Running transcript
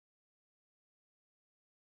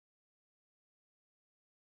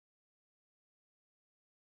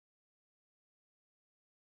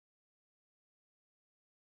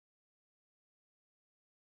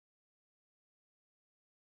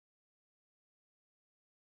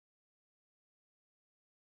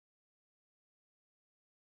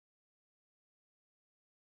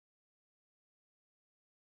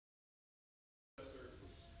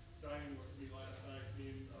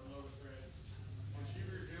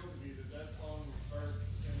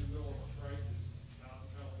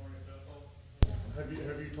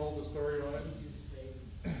told the story on it.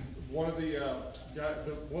 One of the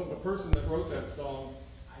the person that wrote that song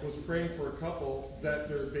was praying for a couple that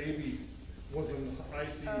their baby was in the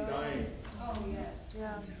ICU dying. Oh, yes.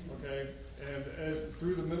 Yeah. Okay? And as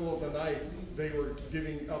through the middle of the night, they were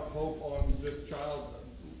giving up hope on this child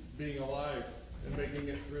being alive and making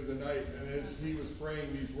it through the night. And as he was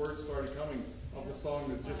praying, these words started coming of the song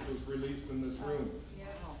that just was released in this room.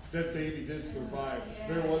 That baby did survive.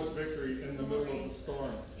 There was victory in the middle of the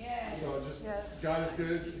storm. Yes. So just God is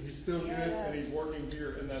good. He's still good, and He's working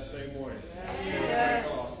here in that same way.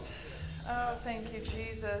 Yes. Oh, thank you,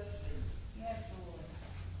 Jesus. Yes, Lord.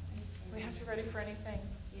 We have to be ready for anything.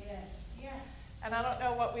 Yes. Yes. And I don't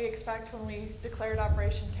know what we expect when we declared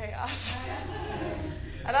Operation Chaos.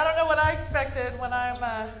 And I don't know what I expected when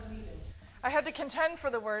I had to contend for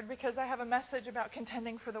the word, because I have a message about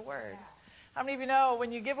contending for the word. How many of you know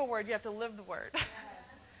when you give a word, you have to live the word? Yes.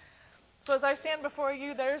 So as I stand before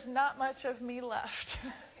you, there's not much of me left.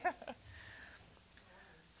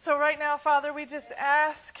 So right now, Father, we just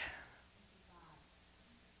ask,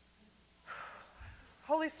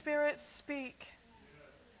 Holy Spirit, speak.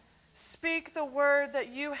 Speak the word that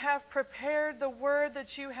you have prepared, the word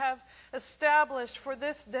that you have established for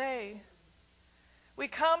this day. We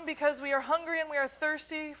come because we are hungry and we are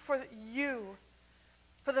thirsty for you,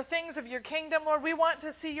 for the things of your kingdom, Lord. We want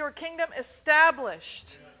to see your kingdom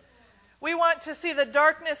established. We want to see the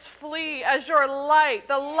darkness flee as your light,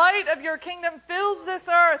 the light of your kingdom fills this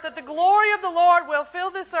earth, that the glory of the Lord will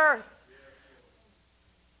fill this earth.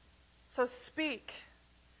 So speak.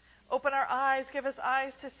 Open our eyes, give us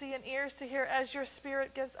eyes to see and ears to hear as your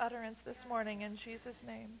Spirit gives utterance this morning, in Jesus'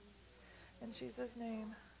 name. In Jesus'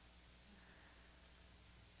 name.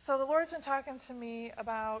 So the Lord's been talking to me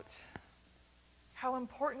about how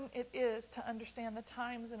important it is to understand the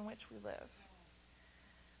times in which we live.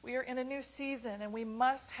 We are in a new season, and we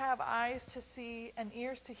must have eyes to see and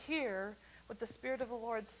ears to hear what the Spirit of the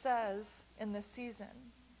Lord says in this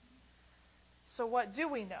season. So what do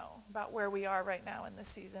we know about where we are right now in this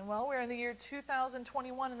season? Well, we're in the year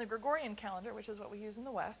 2021 in the Gregorian calendar, which is what we use in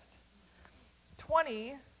the West.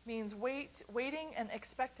 20 means waiting and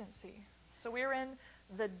expectancy. So we're in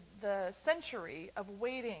the century of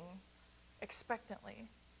waiting expectantly.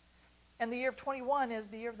 And the year of 21 is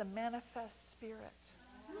the year of the manifest Spirit.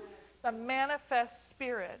 The manifest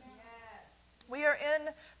Spirit. We are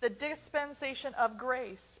in the dispensation of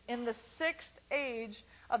grace, in the 6th age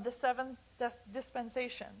of the 7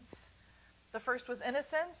 dispensations. The first was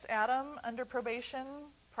innocence, Adam under probation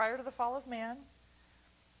prior to the fall of man.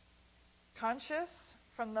 Conscious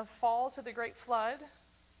from the fall to the great flood.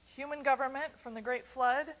 Human government from the great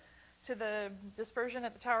flood to the dispersion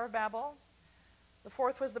at the Tower of Babel. The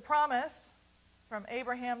fourth was the promise from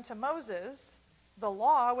Abraham to Moses. The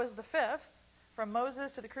law was the 5th, from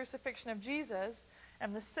Moses to the crucifixion of Jesus.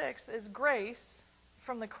 And the 6th is grace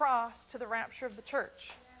from the cross to the rapture of the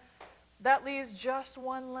church. That leaves just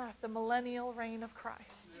one left, the millennial reign of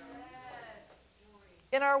Christ.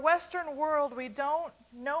 In our Western world, we don't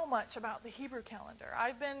know much about the Hebrew calendar.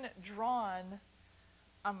 I've been drawn,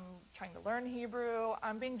 I'm trying to learn Hebrew,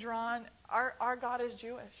 I'm being drawn, our God is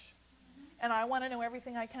Jewish. And I want to know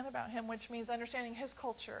everything I can about him, which means understanding his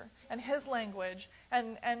culture and his language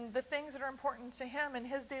and the things that are important to him in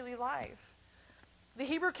his daily life. The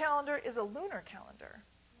Hebrew calendar is a lunar calendar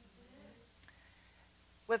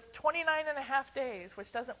with 29 and a half days,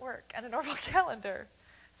 which doesn't work in a normal calendar.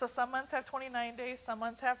 So some months have 29 days, some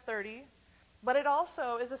months have 30. But it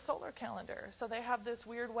also is a solar calendar. So they have this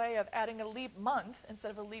weird way of adding a leap month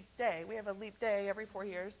instead of a leap day. We have a leap day every 4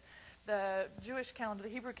 years. The Jewish calendar, the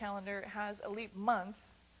Hebrew calendar, has a leap month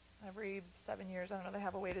every 7 years. I don't know, they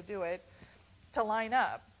have a way to do it, to line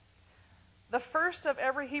up. The first of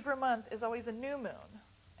every Hebrew month is always a new moon.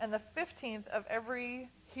 And the 15th of every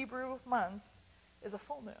Hebrew month is a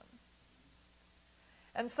full moon.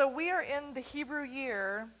 And so we are in the Hebrew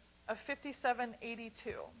year of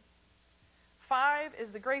 5782. 5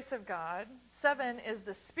 is the grace of God, 7 is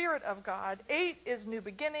the Spirit of God, 8 is new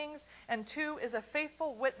beginnings, and 2 is a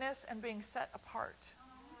faithful witness and being set apart.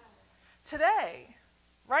 Today,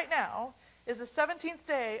 right now, is the 17th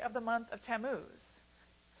day of the month of Tammuz.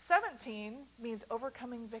 17 means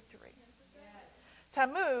overcoming victory.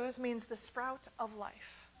 Tammuz means the sprout of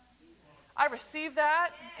life. I receive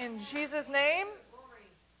that in Jesus' name.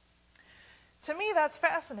 To me, that's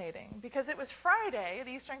fascinating, because it was Friday at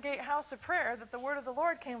Eastern Gate House of Prayer that the word of the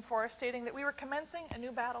Lord came for us, stating that we were commencing a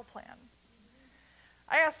new battle plan.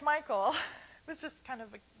 I asked Michael, it was just kind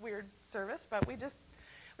of a weird service, but we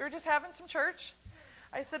were just having some church.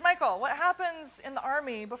 I said, Michael, what happens in the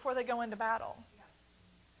army before they go into battle?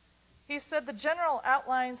 he said the general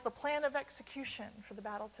outlines the plan of execution for the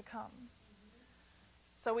battle to come.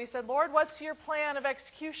 So we said, Lord, what's your plan of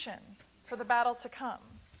execution for the battle to come?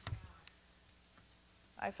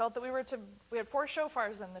 I felt that we had 4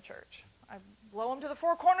 shofars in the church. I blow them to the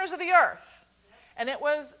 4 corners of the earth. And it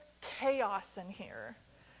was chaos in here.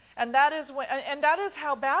 And that is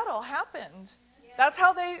how battle happened. That's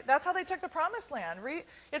how they took the promised land.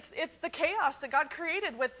 It's the chaos that God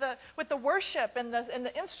created with the worship and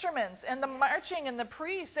the instruments and the marching and the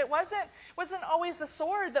priests. It wasn't always the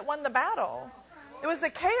sword that won the battle. It was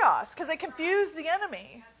the chaos because they confused the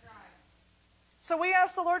enemy. So we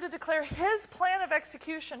asked the Lord to declare his plan of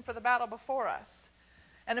execution for the battle before us.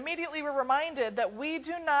 And immediately we're reminded that we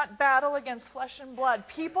do not battle against flesh and blood.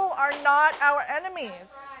 People are not our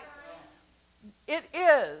enemies. It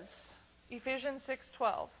is Ephesians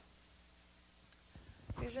 6:12.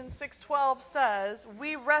 Ephesians 6:12 says,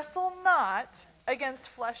 we wrestle not against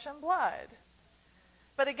flesh and blood,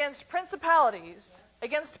 but against principalities,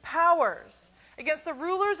 against powers, against the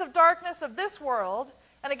rulers of darkness of this world,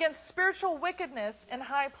 and against spiritual wickedness in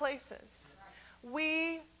high places.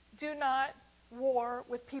 We do not war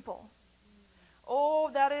with people.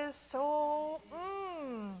 Oh, that is so...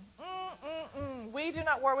 We do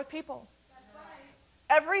not war with people.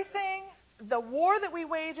 Everything, the war that we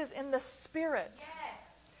wage is in the spirit.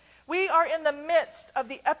 Yes. We are in the midst of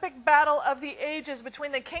the epic battle of the ages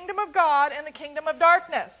between the kingdom of God and the kingdom of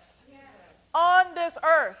darkness. Yes. On this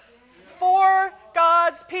earth. Yes. For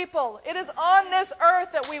God's people. It is on this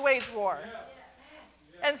earth that we wage war. Yes.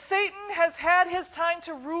 And Satan has had his time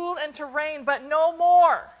to rule and to reign, but no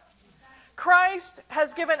more. Christ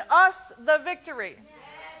has given us the victory. Yes.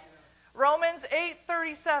 Romans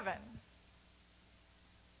 8:37.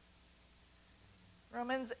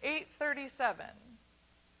 Romans 8:37.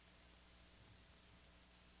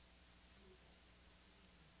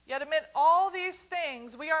 Yet amid all these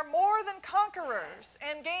things, we are more than conquerors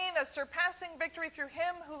and gain a surpassing victory through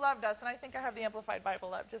him who loved us. And I think I have the Amplified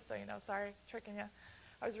Bible up, just so you know. Sorry, tricking you.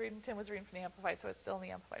 Tim was reading from the Amplified, so it's still in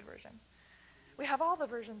the Amplified version. We have all the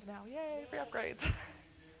versions now. Yay, free upgrades.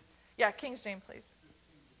 Yeah, King James, please.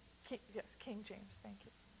 Yes, King James, thank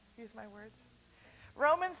you. Use my words.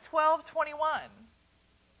 Romans 12:21.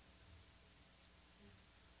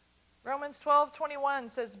 Romans 12:21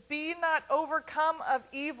 says, be not overcome of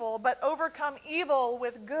evil, but overcome evil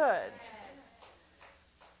with good.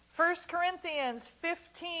 1 Corinthians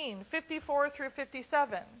 15:54 through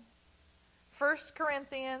 57. 1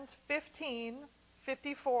 Corinthians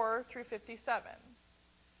 15:54 through 57.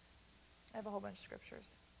 I have a whole bunch of scriptures.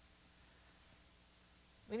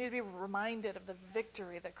 We need to be reminded of the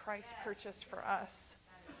victory that Christ purchased for us.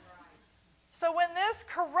 So when this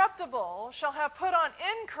corruptible shall have put on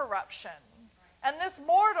incorruption, and this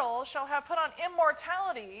mortal shall have put on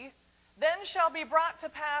immortality, then shall be brought to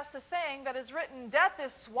pass the saying that is written, death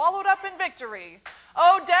is swallowed up in victory.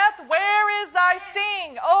 O death, where is thy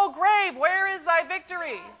sting? O grave, where is thy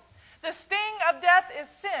victory? The sting of death is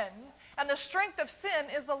sin, and the strength of sin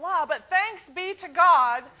is the law. But thanks be to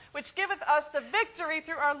God, which giveth us the victory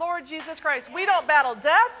through our Lord Jesus Christ. We don't battle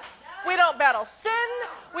death. We don't battle sin.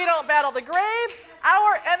 We don't battle the grave.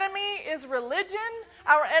 Our enemy is religion.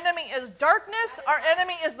 Our enemy is darkness. Our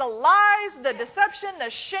enemy is the lies, the deception, the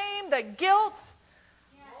shame, the guilt.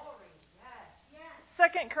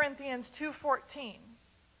 2 Corinthians 2:14.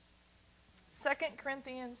 2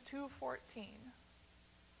 Corinthians 2:14.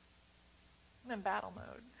 I'm in battle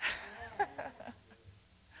mode.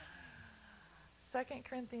 2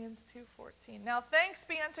 Corinthians 2:14. Now thanks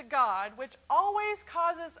be unto God, which always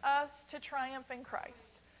causes us to triumph in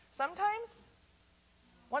Christ. Sometimes,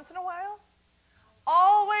 once in a while,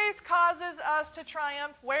 always causes us to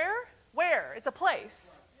triumph. Where? Where? It's a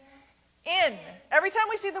place. In. Every time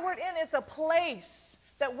we see the word in, it's a place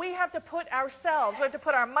that we have to put ourselves. We have to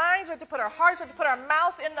put our minds, we have to put our hearts, we have to put our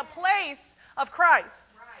mouths in the place of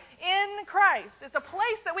Christ. In Christ. It's a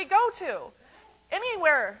place that we go to.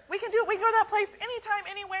 Anywhere. We can do it. We can go to that place anytime,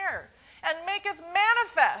 anywhere. And maketh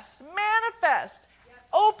manifest,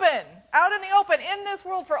 open, out in the open, in this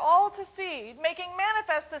world for all to see, making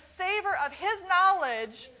manifest the savor of his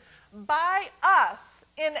knowledge by us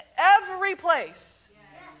in every place.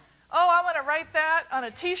 Yes. Oh, I'm going to write that on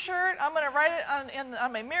a t-shirt. I'm going to write it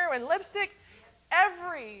on my mirror and lipstick.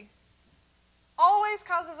 Always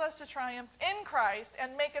causes us to triumph in Christ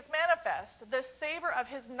and maketh manifest the savor of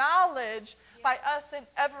his knowledge by us in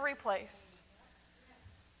every place.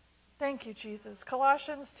 Thank you, Jesus.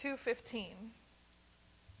 Colossians 2:15.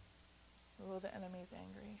 Oh, the enemy's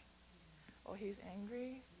angry. Oh, he's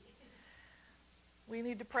angry. We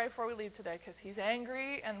need to pray before we leave today because he's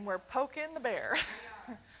angry and we're poking the bear.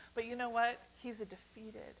 But you know what? He's a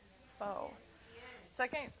defeated foe.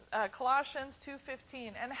 Colossians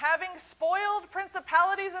 2:15. And having spoiled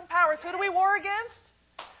principalities and powers, who do we war against?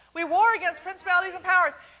 We war against principalities and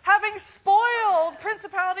powers. Having spoiled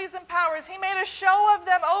principalities and powers, he made a show of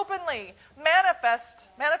them openly.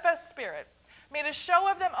 Manifest spirit. Made a show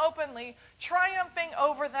of them openly, triumphing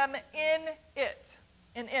over them in it.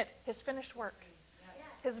 In it, his finished work.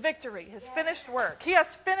 His victory, his finished work. He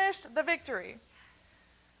has finished the victory.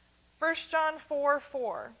 1 John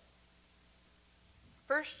 4:4.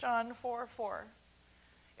 1 John 4:4.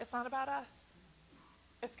 It's not about us.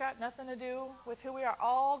 It's got nothing to do with who we are.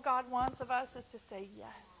 All God wants of us is to say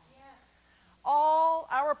yes. All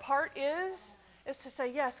our part is to say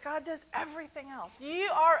yes. God does everything else. Ye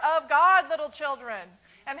are of God, little children,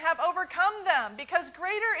 and have overcome them, because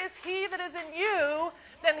greater is he that is in you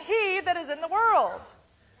than he that is in the world.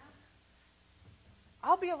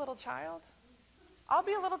 I'll be a little child. I'll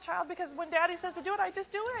be a little child because when Daddy says to do it, I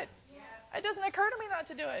just do it. It doesn't occur to me not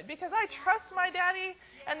to do it because I trust my Daddy,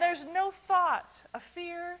 and there's no thought of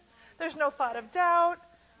fear. There's no thought of doubt.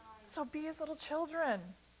 So be as little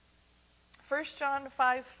children. 1 John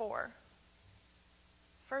 5:4.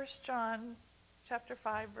 1 John chapter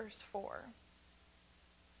 5, verse 4.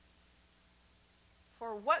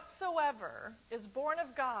 For whatsoever is born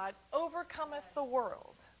of God overcometh the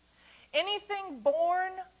world. Anything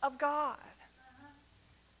born of God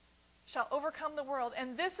shall overcome the world.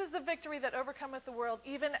 And this is the victory that overcometh the world,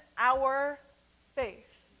 even our faith.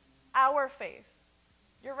 Our faith.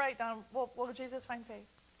 You're right, Don. Will Jesus find faith?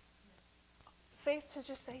 Faith to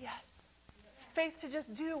just say yes. Faith to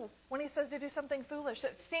just do when he says to do something foolish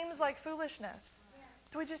that seems like foolishness.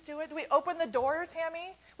 Do we just do it? Do we open the door,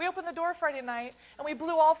 Tammy? We opened the door Friday night, and we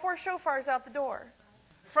blew all 4 shofars out the door.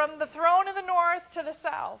 From the throne in the north to the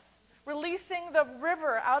south. Releasing the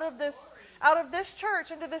river out of this church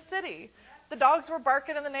into the city. The dogs were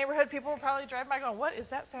barking in the neighborhood. People were probably driving by going, what is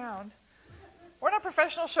that sound? We're not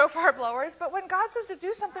professional shofar blowers, but when God says to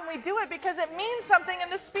do something, we do it because it means something in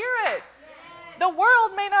the Spirit. The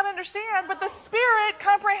world may not understand, but the Spirit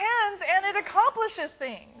comprehends and it accomplishes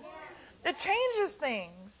things. It changes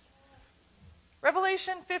things.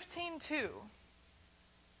 Revelation 15:2.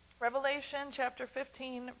 Revelation chapter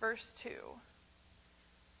 15, verse 2.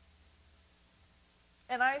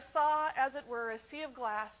 And I saw, as it were, a sea of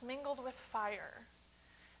glass mingled with fire,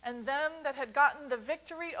 and them that had gotten the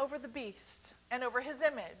victory over the beast, and over his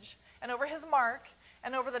image, and over his mark,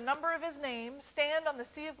 and over the number of his name, stand on the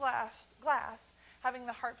sea of glass, having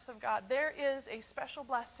the harps of God. There is a special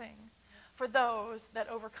blessing for those that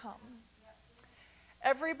overcome.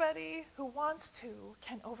 Everybody who wants to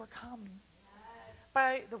can overcome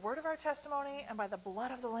by the word of our testimony and by the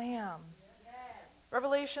blood of the Lamb.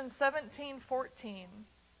 Revelation 17:14.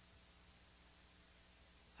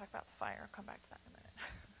 Talk about the fire. I'll come back to that in a minute.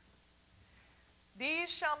 These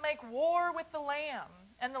shall make war with the Lamb,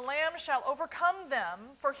 and the Lamb shall overcome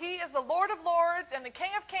them, for he is the Lord of lords and the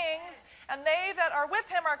King of kings, and they that are with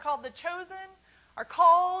him are called the chosen, are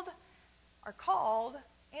called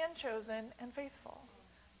and chosen and faithful.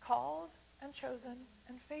 Called and chosen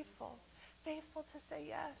and faithful. Faithful to say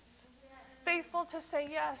yes. Faithful to say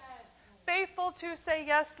yes. Faithful to say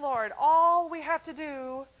yes, Lord. All we have to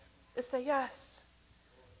do is say yes.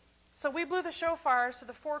 So we blew the shofars to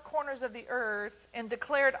the 4 corners of the earth and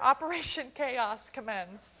declared Operation Chaos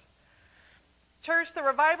commence. Church, the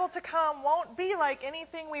revival to come won't be like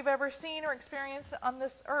anything we've ever seen or experienced on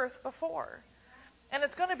this earth before. And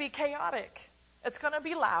it's going to be chaotic. It's going to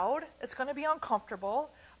be loud. It's going to be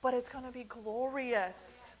uncomfortable. But it's going to be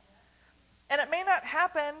glorious. And it may not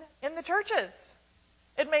happen in the churches.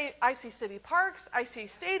 I see city parks, I see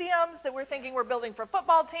stadiums that we're thinking we're building for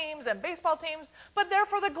football teams and baseball teams, but they're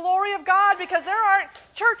for the glory of God because there aren't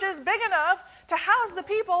churches big enough to house the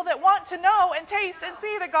people that want to know and taste and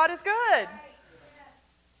see that God is good.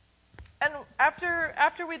 And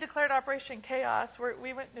after we declared Operation Chaos,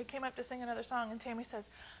 we came up to sing another song, and Tammy says,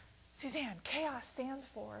 Suzanne, chaos stands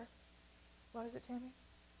for, what is it, Tammy?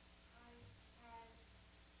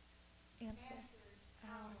 Answer.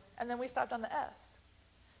 And then we stopped on the S.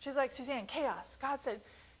 She's like, Suzanne, chaos. God said,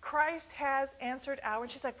 Christ has answered our. And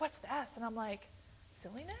she's like, what's the S? And I'm like,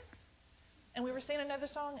 silliness? And we were singing another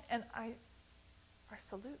song, and our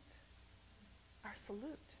salute. Our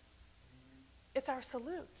salute. It's our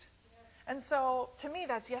salute. And so, to me,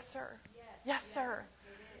 that's yes, sir. Yes, sir.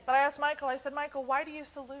 But I asked Michael, I said, Michael, why do you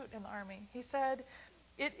salute in the Army? He said,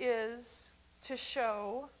 it is to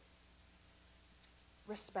show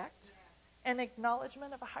respect and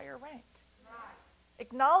acknowledgement of a higher rank.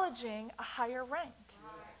 Acknowledging a higher rank.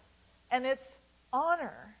 And it's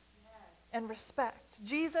honor and respect.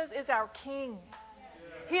 Jesus is our king.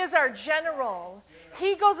 He is our general.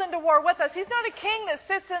 He goes into war with us. He's not a king that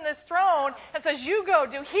sits in this throne and says, you go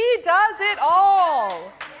do. He does it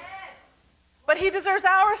all. But he deserves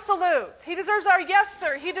our salute. He deserves our yes,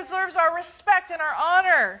 sir. He deserves our respect and our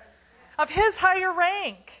honor of his higher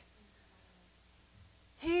rank.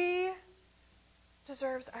 He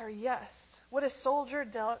deserves our yes. Would a soldier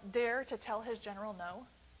dare to tell his general no?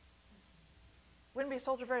 Wouldn't be a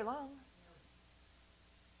soldier very long.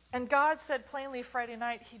 And God said plainly Friday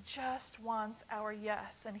night, he just wants our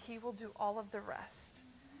yes, and he will do all of the rest.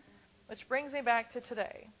 Which brings me back to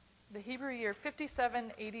today, the Hebrew year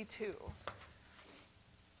 5782.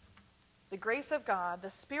 The grace of God, the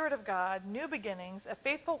Spirit of God, new beginnings, a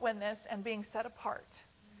faithful witness, and being set apart.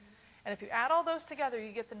 And if you add all those together,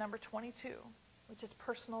 you get the number 22, which is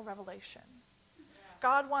personal revelation.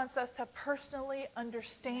 God wants us to personally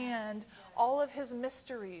understand all of his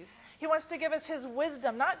mysteries. He wants to give us his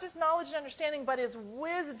wisdom, not just knowledge and understanding, but his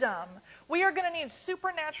wisdom. We are going to need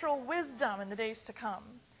supernatural wisdom in the days to come.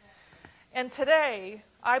 And today,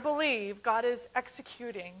 I believe God is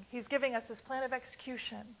executing. He's giving us his plan of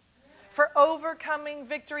execution for overcoming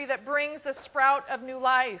victory that brings the sprout of new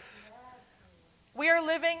life. We are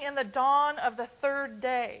living in the dawn of the third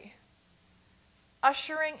day,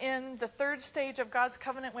 ushering in the third stage of God's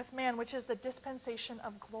covenant with man, which is the dispensation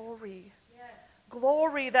of glory. Yes.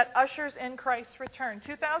 Glory that ushers in Christ's return.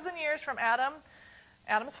 2,000 years from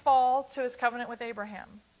Adam's fall, to his covenant with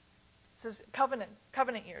Abraham. This is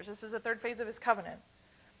covenant years. This is the third phase of his covenant.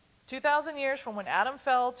 2,000 years from when Adam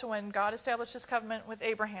fell to when God established his covenant with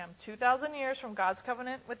Abraham. 2,000 years from God's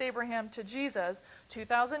covenant with Abraham to Jesus.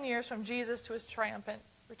 2,000 years from Jesus to his triumphant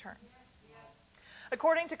return.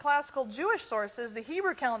 According to classical Jewish sources, the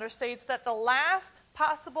Hebrew calendar states that the last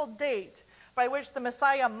possible date by which the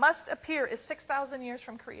Messiah must appear is 6,000 years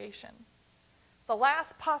from creation. The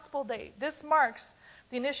last possible date. This marks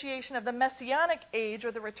the initiation of the Messianic age,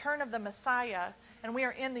 or the return of the Messiah, and we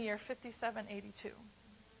are in the year 5782.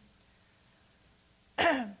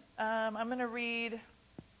 I'm going to read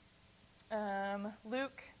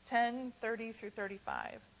Luke 10:30 through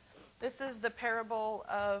 35. This is the parable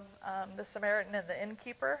of the Samaritan and the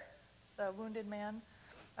innkeeper, the wounded man.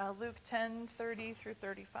 Luke 10:30 through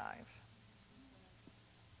 35.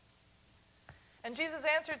 And Jesus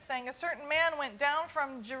answered, saying, a certain man went down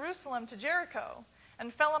from Jerusalem to Jericho,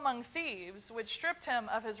 and fell among thieves, which stripped him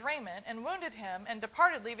of his raiment, and wounded him, and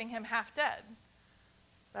departed, leaving him half dead.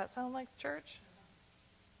 Does that sound like church?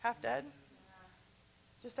 Half dead?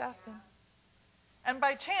 Just asking. And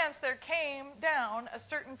by chance there came down a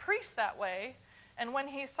certain priest that way, and when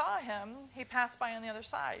he saw him, he passed by on the other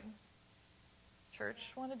side.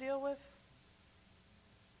 Church want to deal with?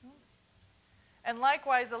 And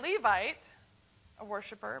likewise a Levite, a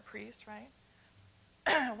worshiper, a priest, right?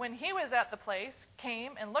 When he was at the place,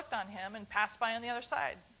 came and looked on him and passed by on the other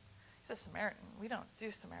side. He says, Samaritan, we don't do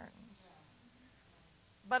Samaritans.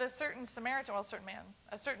 But a certain Samaritan,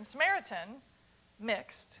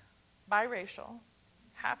 mixed, biracial,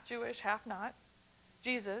 half Jewish, half not.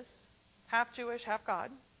 Jesus, half Jewish, half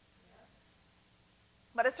God.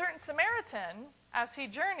 But a certain Samaritan, as he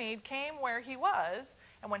journeyed, came where he was,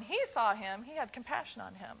 and when he saw him, he had compassion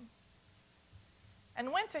on him,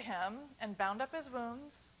 and went to him and bound up his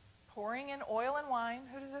wounds, pouring in oil and wine.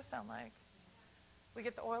 Who does this sound like? We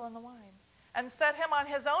get the oil and the wine. And set him on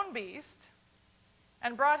his own beast,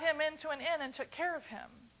 and brought him into an inn and took care of him.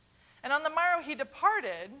 And on the morrow he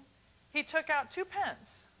departed, he took out 2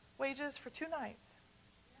 pence, wages for 2 nights,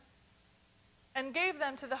 and gave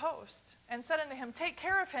them to the host, and said unto him, take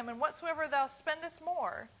care of him, and whatsoever thou spendest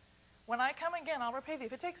more, when I come again, I'll repay thee.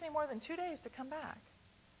 If it takes me more than 2 days to come back,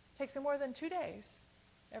 it takes me more than 2 days.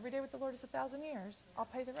 Every day with the Lord is 1,000 years. I'll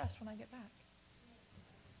pay the rest when I get back.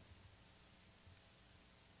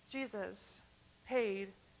 Jesus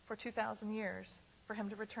paid for 2,000 years for him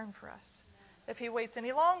to return for us. If he waits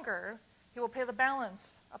any longer, he will pay the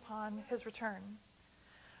balance upon his return.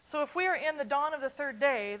 So if we are in the dawn of the third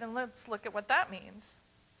day, then let's look at what that means.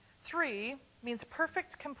 3 means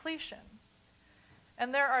perfect completion.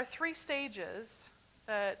 And there are 3 stages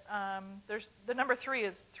that, the number 3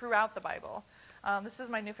 is throughout the Bible. This is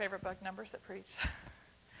my new favorite book, Numbers That Preach.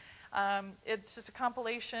 It's just a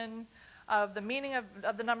compilation of the meaning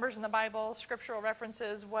of the numbers in the Bible, scriptural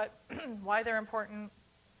references, why they're important.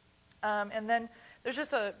 And then there's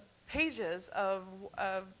just pages of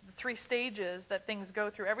 3 stages that things go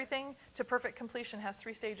through. Everything to perfect completion has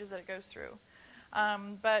 3 stages that it goes through.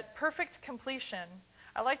 But perfect completion,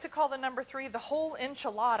 I like to call the number 3 the whole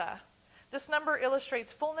enchilada. This number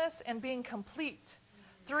illustrates fullness and being complete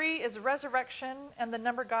 3 is resurrection and the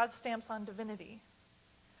number God stamps on divinity.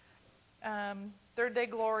 Third day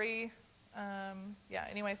glory.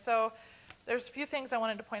 Anyway, so there's a few things I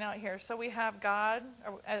wanted to point out here. So we have God,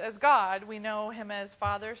 as God, we know him as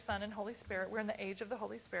Father, Son, and Holy Spirit. We're in the age of the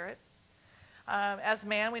Holy Spirit. As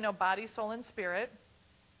man, we know body, soul, and spirit.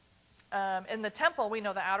 In the temple, we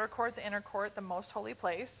know the outer court, the inner court, the most holy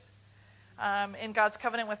place. In God's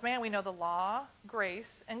covenant with man, we know the law,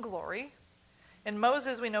 grace, and glory. In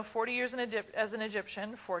Moses, we know 40 years as an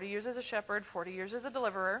Egyptian, 40 years as a shepherd, 40 years as a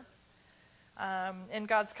deliverer. In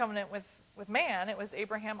God's covenant with man, it was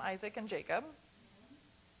Abraham, Isaac, and Jacob.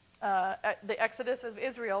 The exodus of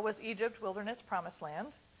Israel was Egypt, wilderness, promised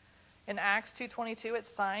land. In Acts 2:22, it's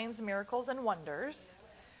signs, miracles, and wonders.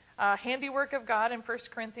 Handiwork of God in 1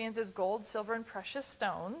 Corinthians is gold, silver, and precious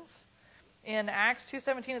stones. In Acts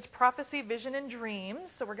 2:17, it's prophecy, vision, and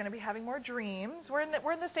dreams. So we're going to be having more dreams. We're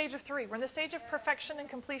in the stage of 3. We're in the stage of perfection and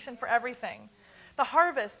completion for everything. The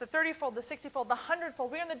harvest, the 30-fold, the 60-fold, the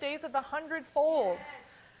 100-fold. We're in the days of the 100-fold.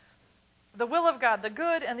 Yes. The will of God, the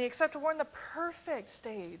good and the acceptable. We're in the perfect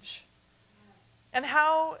stage. Yes. And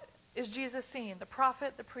how is Jesus seen? The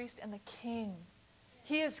prophet, the priest, and the king.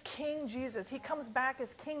 He is King Jesus. He comes back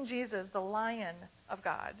as King Jesus, the Lion of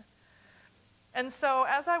God. And so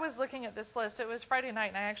as I was looking at this list, it was Friday night,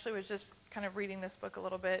 and I actually was just kind of reading this book a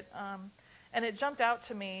little bit, and it jumped out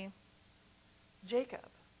to me, Jacob.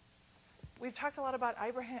 We've talked a lot about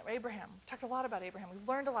Abraham. We've talked a lot about Abraham. We've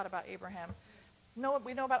learned a lot about Abraham.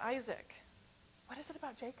 We know about Isaac. What is it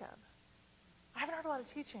about Jacob? I haven't heard a lot of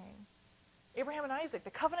teaching. Abraham and Isaac,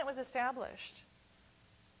 the covenant was established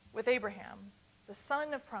with Abraham. The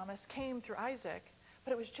son of promise came through Isaac,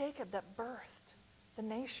 but it was Jacob that birthed the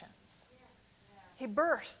nations. He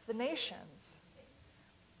birthed the nations.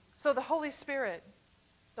 So the Holy Spirit,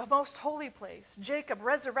 the most holy place, Jacob,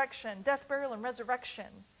 resurrection, death, burial, and resurrection,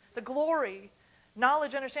 the glory,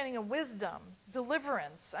 knowledge, understanding, and wisdom,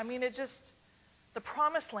 deliverance. I mean, the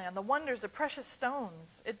promised land, the wonders, the precious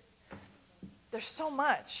stones. There's so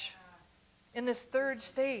much in this third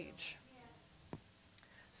stage.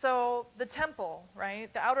 So the temple,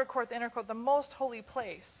 right? The outer court, the inner court, the most holy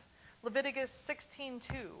place. Leviticus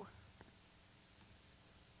 16:2.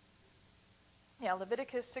 Yeah,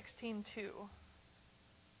 Leviticus 16:2.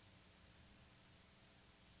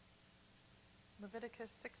 Leviticus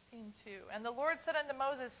 16:2. And the Lord said unto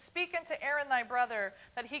Moses, Speak unto Aaron thy brother,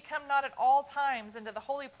 that he come not at all times into the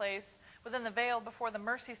holy place within the veil before the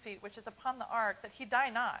mercy seat which is upon the ark, that he die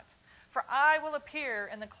not. For I will appear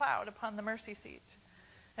in the cloud upon the mercy seat.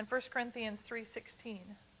 And 1 Corinthians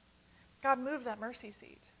 3:16. God moved that mercy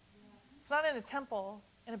seat. It's not in a temple,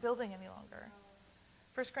 in a building any longer.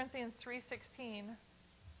 1 Corinthians 3:16.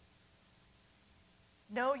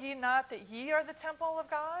 Know ye not that ye are the temple of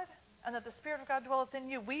God, and that the Spirit of God dwelleth in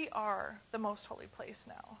you? We are the most holy place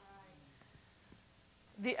now.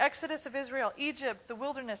 The exodus of Israel, Egypt, the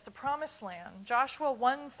wilderness, the promised land. Joshua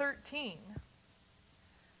 1:13.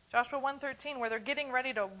 Joshua 1:13, where they're getting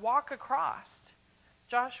ready to walk across.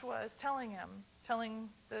 Joshua is telling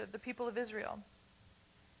the people of Israel.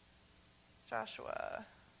 Joshua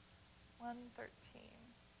 1:13.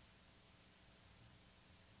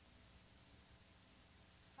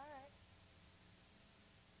 All right.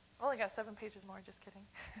 I only got 7 pages more, just kidding.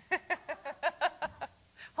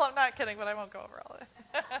 Well, I'm not kidding, but I won't go over all of it.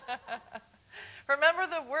 Remember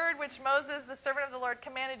the word which Moses, the servant of the Lord,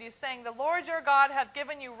 commanded you, saying, The Lord your God hath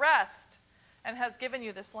given you rest, and has given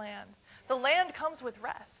you this land. The land comes with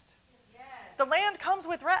rest. Yes. The land comes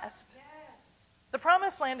with rest. Yes. The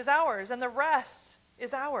promised land is ours, and the rest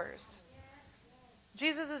is ours. Yes.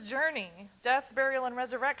 Jesus' journey, death, burial, and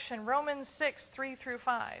resurrection, Romans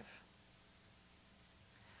 6:3-5.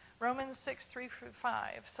 Romans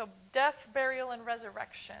 6:3-5. So death, burial, and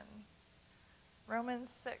resurrection.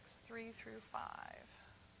 Romans 6:3-5.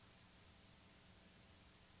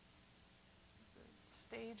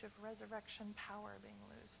 Stage of resurrection power being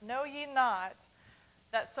loosed. Know ye not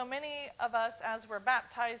that so many of us, as were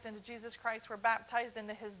baptized into Jesus Christ, were baptized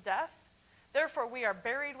into his death? Therefore we are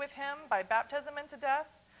buried with him by baptism into death,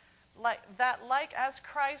 like as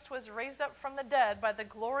Christ was raised up from the dead by the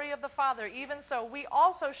glory of the Father, even so we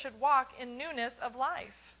also should walk in newness of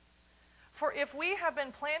life. For if we have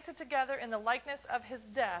been planted together in the likeness of his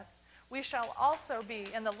death, we shall also be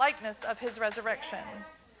in the likeness of his resurrection.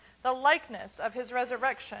 Yes. The likeness of his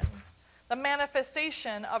resurrection, the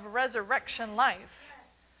manifestation of resurrection life.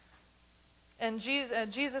 And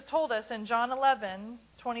Jesus told us in John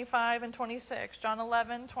 11:25 and 26. John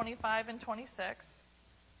 11:25 and 26.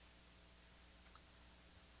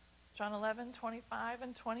 John 11:25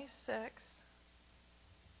 and 26.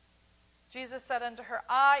 Jesus said unto her,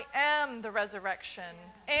 I am the resurrection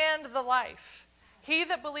and the life. He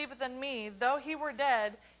that believeth in me, though he were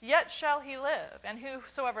dead, yet shall he live. And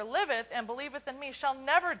whosoever liveth and believeth in me shall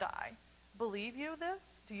never die. Believe you this?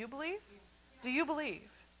 Do you believe? Do you believe?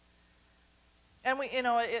 And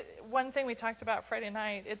one thing we talked about Friday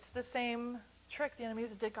night, it's the same trick the enemy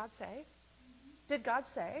uses. Did God say? Did God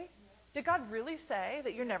say? Did God really say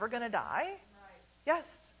that you're never going to die?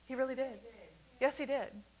 Yes, he really did. Yes, he did.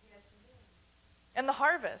 And the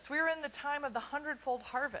harvest. We are in the time of the 100-fold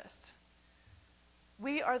harvest.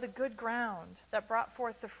 We are the good ground that brought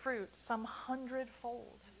forth the fruit some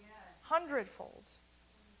 100-fold. 100-fold.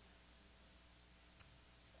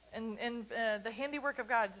 And the handiwork of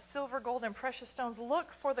God, silver, gold, and precious stones.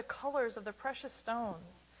 Look for the colors of the precious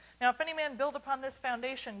stones. Now, if any man build upon this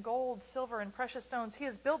foundation, gold, silver, and precious stones, he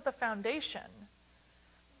has built the foundation.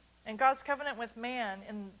 And God's covenant with man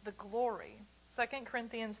in the glory. 2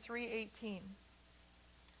 Corinthians 3:18.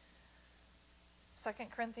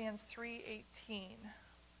 2 Corinthians 3:18.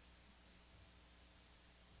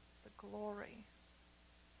 The glory.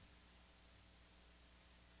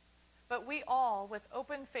 But we all, with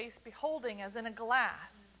open face, beholding as in a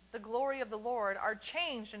glass the glory of the Lord, are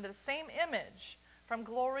changed into the same image from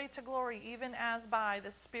glory to glory, even as by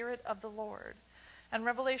the Spirit of the Lord. And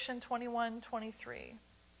Revelation 21:23.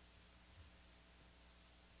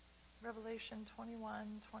 Revelation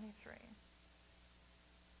 21:23.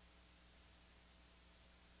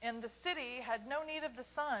 And the city had no need of the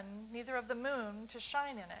sun, neither of the moon, to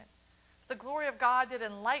shine in it. The glory of God did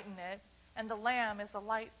enlighten it, and the Lamb is the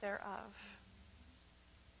light thereof.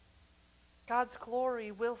 God's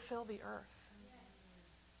glory will fill the earth.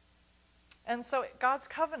 And so God's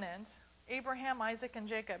covenant, Abraham, Isaac, and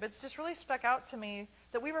Jacob, it's just really stuck out to me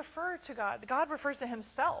that we refer to God. God refers to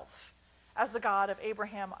himself as the God of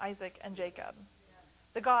Abraham, Isaac, and Jacob.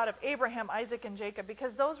 The God of Abraham, Isaac, and Jacob,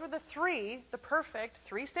 because those were the perfect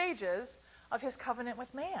three stages of his covenant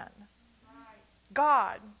with man.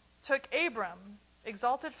 God took Abram,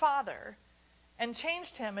 exalted father, and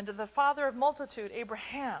changed him into the father of multitude,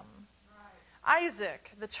 Abraham.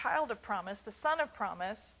 Isaac, the child of promise, the son of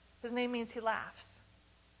promise, his name means he laughs.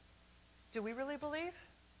 Do we really believe?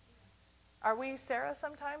 Are we Sarah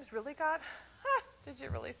sometimes? Really, God? Did you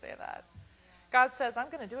really say that? God says, I'm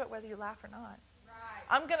going to do it whether you laugh or not.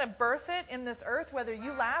 I'm going to birth it in this earth, whether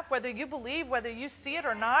you laugh, whether you believe, whether you see it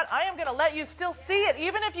or not. I am going to let you still see it,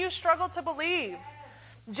 even if you struggle to believe.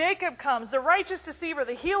 Jacob comes, the righteous deceiver,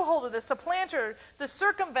 the heel holder, the supplanter, the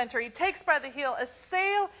circumventer. He takes by the heel,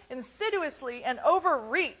 assail insidiously and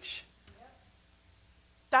overreach.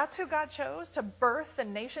 That's who God chose to birth the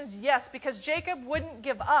nations? Yes, because Jacob wouldn't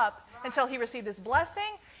give up until he received his blessing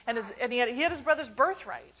and he had his brother's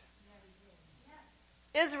birthright.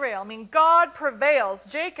 Israel, God prevails.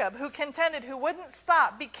 Jacob, who contended, who wouldn't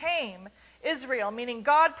stop, became Israel, meaning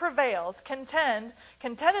God prevails,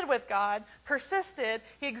 contended with God, persisted,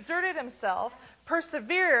 he exerted himself,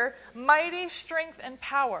 persevere, mighty strength and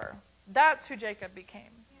power. That's who Jacob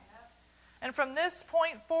became. And from this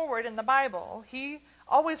point forward in the Bible, he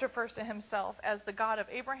always refers to himself as the God of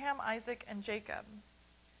Abraham, Isaac, and Jacob.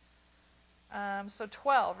 So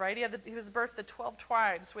 12, right? He was birthed the 12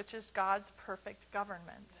 tribes, which is God's perfect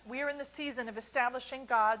government. We are in the season of establishing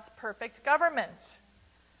God's perfect government.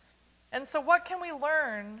 And so what can we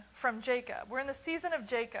learn from Jacob? We're in the season of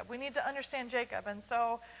Jacob. We need to understand Jacob. And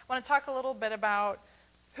so I want to talk a little bit about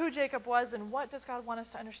who Jacob was and what does God want us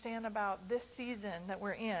to understand about this season that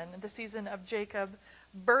we're in, the season of Jacob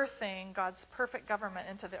birthing God's perfect government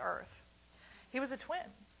into the earth. He was a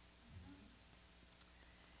twin.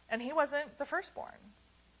 And he wasn't the firstborn.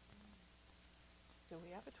 Do we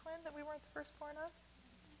have a twin that we weren't the firstborn of?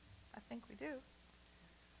 I think we do.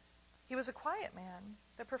 He was a quiet man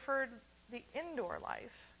that preferred the indoor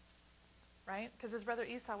life, right? Because his brother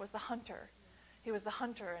Esau was the hunter. He was the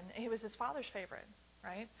hunter, and he was his father's favorite,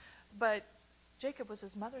 right? But Jacob was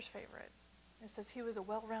his mother's favorite. It says he was a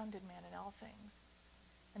well-rounded man in all things,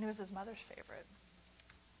 and he was his mother's favorite.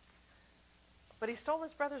 But he stole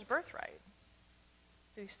his brother's birthright.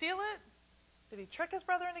 Did he steal it? Did he trick his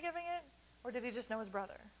brother into giving it? Or did he just know his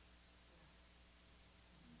brother?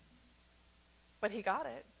 But he got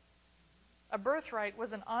it. A birthright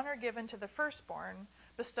was an honor given to the firstborn,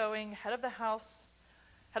 bestowing head of the house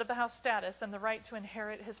status and the right to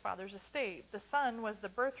inherit his father's estate. The son was the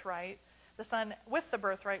birthright. The son with the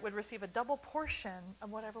birthright would receive a double portion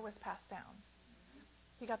of whatever was passed down.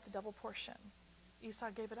 He got the double portion. Esau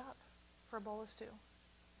gave it up for a bowl of stew.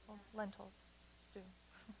 Well, lentils stew.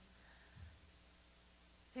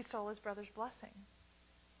 He stole his brother's blessing.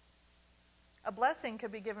 A blessing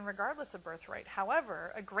could be given regardless of birthright.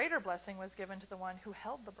 However, a greater blessing was given to the one who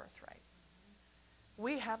held the birthright.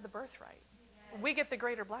 We have the birthright. We get the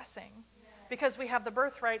greater blessing because we have the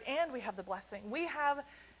birthright and we have the blessing. We have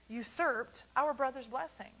usurped our brother's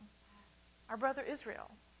blessing, our brother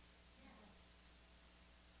Israel.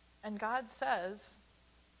 And God says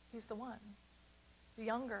he's the one. The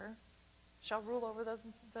younger shall rule over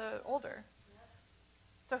the older.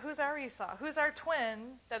 So who's our Esau? Who's our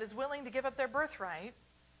twin that is willing to give up their birthright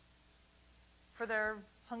for their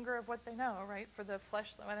hunger of what they know, right? For the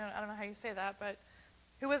flesh. I don't know how you say that, but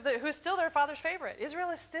who's still their father's favorite?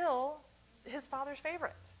 Israel is still his father's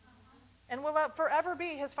favorite, and will forever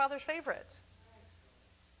be his father's favorite.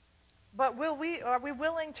 But are we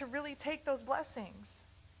willing to really take those blessings?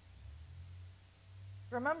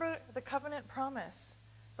 Remember the covenant promise,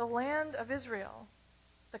 the land of Israel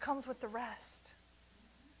that comes with the rest.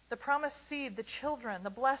 The promised seed, the children, the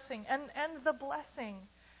blessing, and the blessing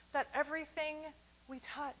that everything we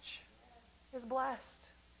touch is blessed.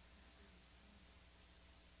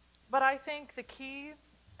 But I think the key,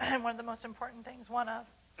 and one of the most important things,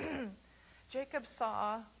 Jacob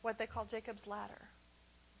saw what they call Jacob's ladder.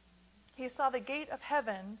 He saw the gate of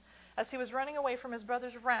heaven as he was running away from his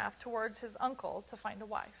brother's wrath towards his uncle to find a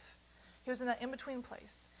wife. He was in that in-between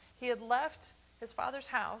place. He had left his father's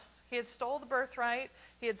house. He had stole the birthright.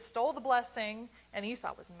 He had stole the blessing, and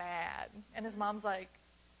Esau was mad. And his mom's like,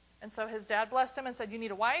 and so his dad blessed him and said, you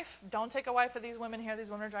need a wife? Don't take a wife of these women here. These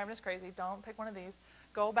women are driving us crazy. Don't pick one of these.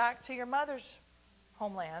 Go back to your mother's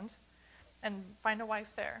homeland and find a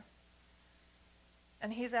wife there.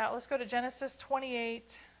 And he's out. Let's go to Genesis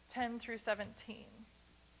 28, 10 through 17.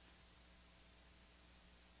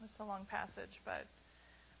 It's a long passage, but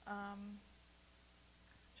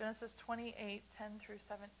Genesis 28, 10 through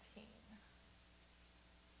 17.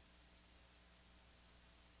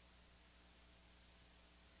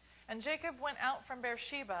 And Jacob went out from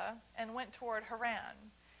Beersheba and went toward Haran.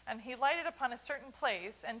 And he lighted upon a certain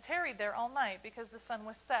place and tarried there all night because the sun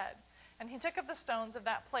was set. And he took of the stones of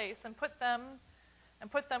that place and put them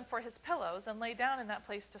for his pillows and lay down in that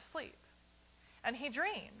place to sleep. And he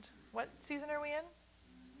dreamed. What season are we in?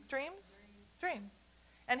 Dreams? Dreams.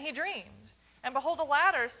 And he dreamed. And behold, a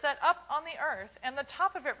ladder set up on the earth, and the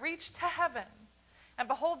top of it reached to heaven. And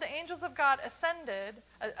behold, the angels of God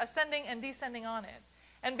ascending and descending on it.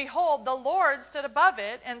 And behold, the Lord stood above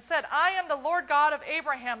it and said, I am the Lord God of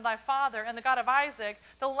Abraham thy father, and the God of Isaac.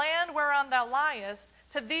 The land whereon thou liest,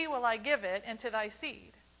 to thee will I give it, and to thy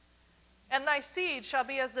seed. And thy seed shall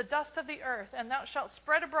be as the dust of the earth, and thou shalt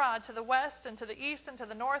spread abroad to the west, and to the east, and to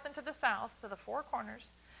the north, and to the south, to the four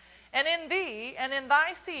corners. And in thee and in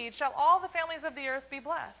thy seed shall all the families of the earth be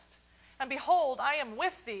blessed. And behold, I am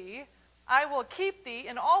with thee. I will keep thee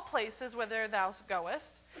in all places whither thou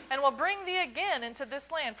goest, and will bring thee again into this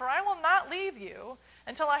land. For I will not leave you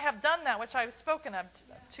until I have done that which I have spoken of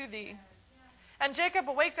to thee. And Jacob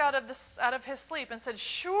awaked out of his sleep and said,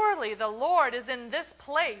 surely the Lord is in this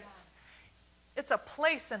place. It's a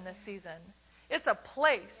place in this season. It's a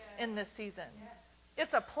place in this season.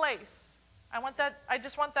 It's a place. I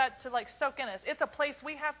just want that to soak in us. It's a place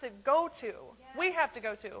we have to go to. Yes. We have to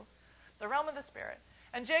go to. The realm of the Spirit.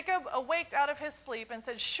 And Jacob awaked out of his sleep and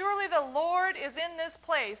said, surely the Lord is in this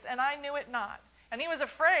place, and I knew it not. And he was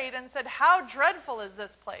afraid and said, how dreadful is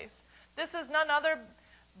this place? This is none other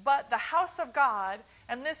but the house of God,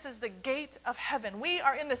 and this is the gate of heaven. We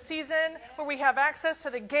are in the season where we have access to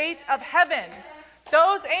the gate of heaven.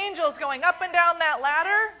 Those angels going up and down that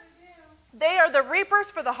ladder, they are the reapers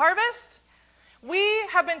for the harvest. We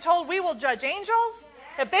have been told we will judge angels.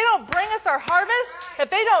 If they don't bring us our harvest, if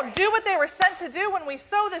they don't do what they were sent to do when we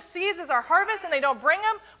sow the seeds as our harvest and they don't bring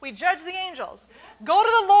them, we judge the angels. Go to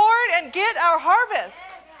the Lord and get our harvest.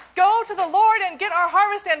 Go to the Lord and get our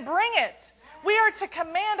harvest and bring it. We are to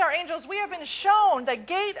command our angels. We have been shown the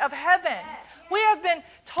gate of heaven. We have been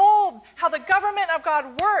told how the government of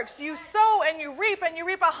God works. You sow and you reap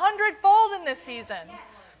 100-fold in this season.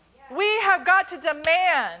 We have got to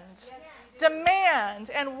demand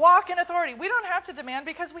and walk in authority. We don't have to demand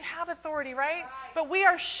because we have authority, right? But we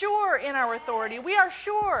are sure in our authority. We are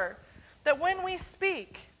sure that when we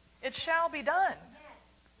speak, it shall be done.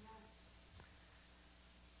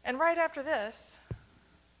 And right after this,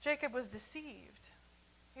 Jacob was deceived.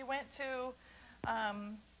 He went to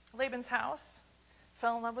Laban's house,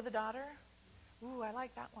 fell in love with a daughter. Ooh, I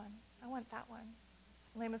like that one. I want that one.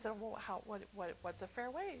 Laban said, well, what's a fair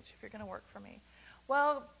wage if you're going to work for me?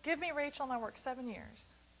 Well, give me Rachel and I'll work 7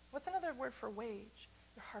 years. What's another word for wage?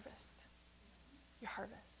 Your harvest. Your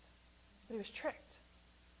harvest. But he was tricked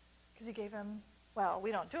because he gave him Well,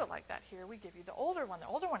 we don't do it like that here. We give you the older one. The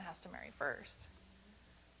older one has to marry first.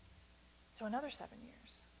 So another 7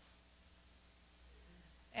 years.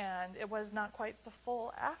 And it was not quite the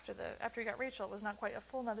full, after he got Rachel, it was not quite a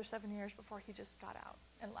full another 7 years before he just got out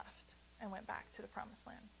and left and went back to the promised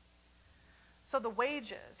land. So the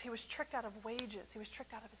wages, he was tricked out of wages. He was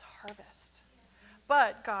tricked out of his harvest.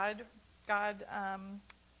 But God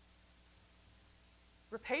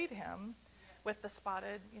repaid him with the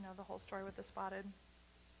spotted, the whole story with the spotted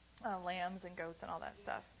lambs and goats and all that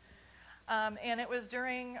stuff. And it was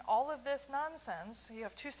during all of this nonsense. You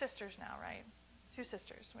have 2 sisters now, right? 2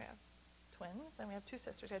 sisters. We have twins and we have 2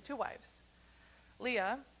 sisters. We had 2 wives.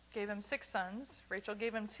 Leah gave him 6 sons. Rachel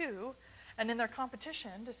gave him 2. And in their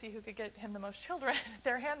competition to see who could get him the most children,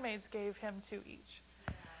 their handmaids gave him 2 each.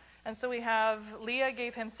 And so we have Leah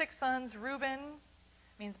gave him 6 sons. Reuben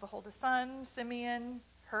means behold a son. Simeon,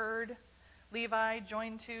 heard. Levi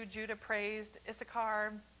joined to. Judah praised.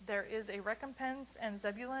 Issachar, there is a recompense. And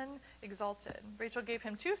Zebulun exalted. Rachel gave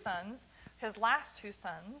him 2 sons. His last 2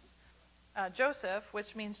 sons. Joseph,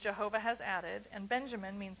 which means Jehovah has added, and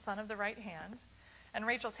Benjamin means son of the right hand. And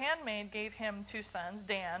Rachel's handmaid gave him 2 sons,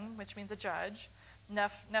 Dan, which means a judge,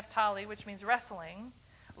 Naphtali, which means wrestling.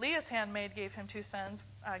 Leah's handmaid gave him 2 sons,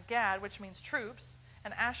 Gad, which means troops,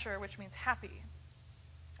 and Asher, which means happy.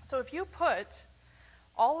 So if you put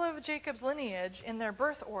all of Jacob's lineage in their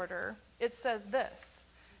birth order, it says this: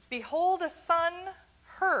 behold, a son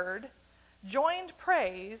heard, joined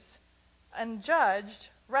praise, and judged,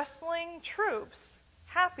 wrestling troops,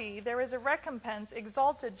 happy, there is a recompense,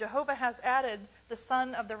 exalted, Jehovah has added, the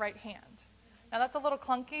son of the right hand. Now that's a little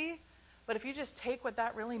clunky, but if you just take what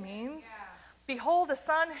that really means, behold, the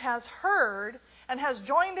son has heard and has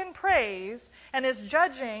joined in praise and is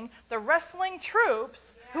judging the wrestling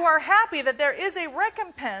troops who are happy that there is a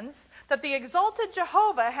recompense, that the exalted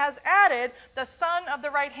Jehovah has added the son of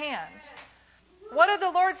the right hand. What did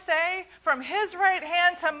the Lord say? From his right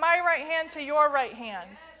hand to my right hand to your right hand.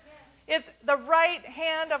 It's the right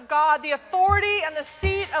hand of God, the authority and the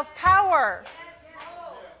seat of power.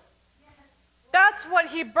 That's what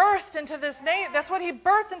he birthed into this name. That's what he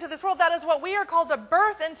birthed into this world. That is what we are called to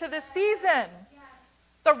birth into this season.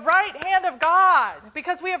 The right hand of God.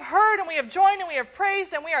 Because we have heard and we have joined and we have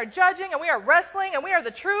praised and we are judging and we are wrestling and we are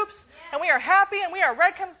the troops and we are happy and we are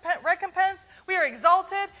recompensed. We are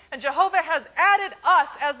exalted, and Jehovah has added us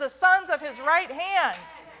as the sons of his right hand.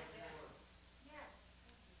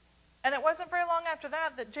 And it wasn't very long after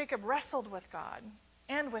that Jacob wrestled with God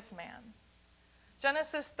and with man.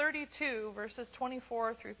 Genesis 32, verses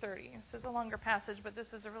 24 through 30. This is a longer passage, but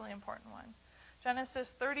this is a really important one.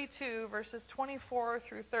 Genesis 32, verses 24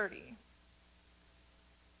 through 30.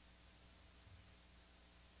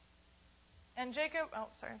 And Jacob,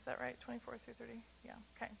 is that right? 24 through 30? Yeah,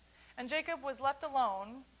 okay. And Jacob was left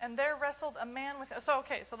alone, and there wrestled a man with... So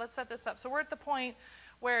let's set this up. So we're at the point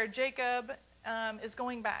where Jacob is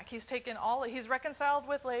going back. He's reconciled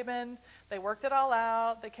with Laban. They worked it all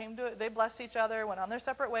out. They blessed each other, went on their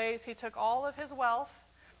separate ways. He took all of his wealth,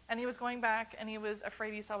 and he was going back, and he was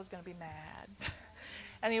afraid Esau was going to be mad.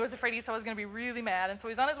 And he was afraid Esau was going to be really mad. And so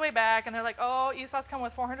he's on his way back, and they're like, oh, Esau's come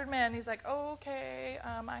with 400 men. He's like, oh, okay,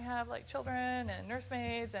 I have children and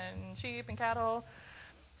nursemaids and sheep and cattle.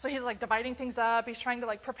 So he's dividing things up. He's trying to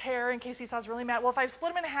prepare in case Esau's really mad. Well, if I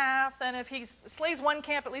split him in half, then if he slays one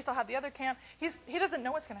camp, at least I'll have the other camp. He doesn't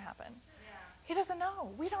know what's going to happen. Yeah. He doesn't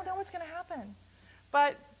know. We don't know what's going to happen.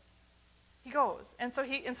 But he goes. And so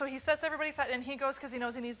he sets everybody aside, and he goes because he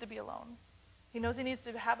knows he needs to be alone. He knows he needs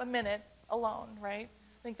to have a minute alone, right?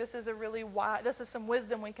 I think this is this is some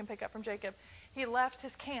wisdom we can pick up from Jacob. He left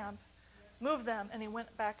his camp, moved them, and he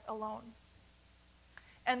went back alone.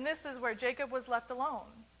 And this is where Jacob was left alone.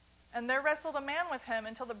 And there wrestled a man with him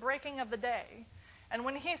until the breaking of the day. And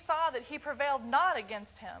when he saw that he prevailed not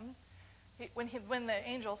against him, when the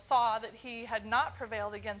angel saw that he had not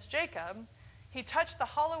prevailed against Jacob, he touched the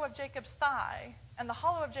hollow of Jacob's thigh, and the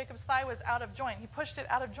hollow of Jacob's thigh was out of joint. He pushed it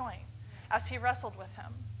out of joint as he wrestled with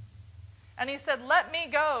him. And he said, let me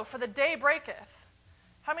go, for the day breaketh.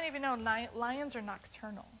 How many of you know lions are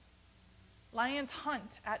nocturnal? Lions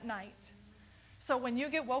hunt at night. So when you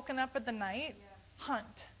get woken up at the night,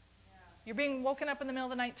 hunt. You're being woken up in the middle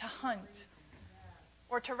of the night to hunt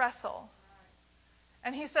or to wrestle.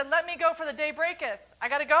 And he said, let me go, for the day breaketh. I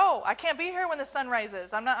got to go. I can't be here when the sun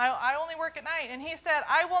rises. I only work at night. And he said,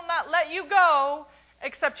 I will not let you go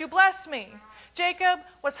except you bless me. Jacob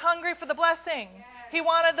was hungry for the blessing. He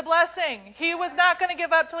wanted the blessing. He was not going to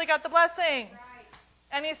give up till he got the blessing.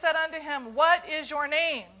 And he said unto him, what is your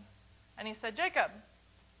name? And he said, Jacob.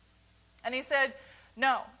 And he said,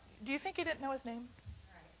 no. Do you think he didn't know his name?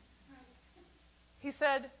 He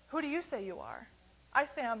said, who do you say you are? I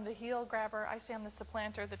say I'm the heel grabber. I say I'm the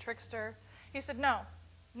supplanter, the trickster. He said, no.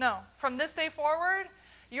 From this day forward,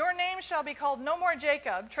 your name shall be called no more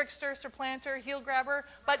Jacob, trickster, supplanter, heel grabber,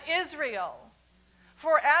 but Israel.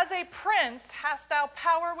 For as a prince hast thou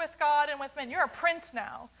power with God and with men. You're a prince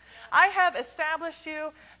now. I have established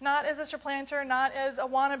you not as a supplanter, not as a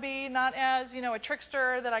wannabe, not as, a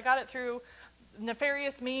trickster that I got it through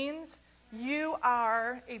nefarious means. You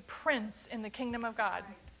are a prince in the kingdom of God.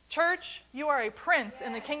 Church, you are a prince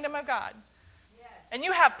in the kingdom of God. And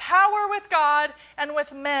you have power with God and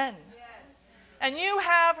with men. And you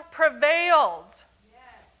have prevailed.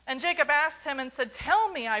 And Jacob asked him and said, tell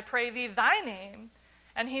me, I pray thee, thy name.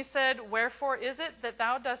 And he said, wherefore is it that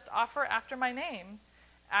thou dost offer after my name?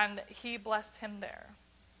 And he blessed him there.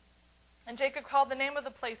 And Jacob called the name of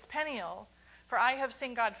the place Peniel, for I have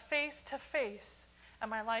seen God face to face, and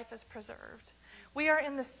my life is preserved. We are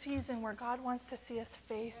in the season where God wants to see us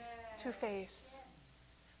face to face.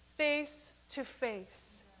 Face to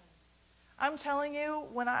face. I'm telling you,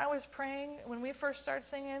 when I was praying, when we first started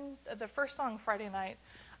singing the first song Friday night,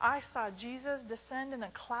 I saw Jesus descend in a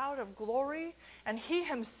cloud of glory, and he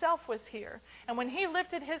himself was here. And when he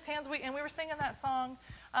lifted his hands, we were singing that song,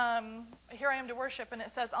 Here I Am to Worship, and it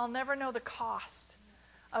says, I'll never know the cost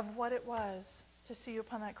of what it was to see you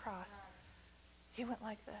upon that cross. He went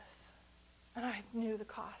like this, and I knew the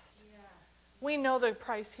cost. We know the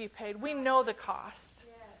price he paid. We know the cost.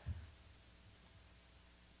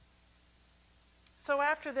 So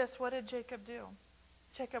after this, what did Jacob do?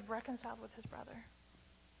 Jacob reconciled with his brother.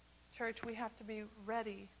 Church, we have to be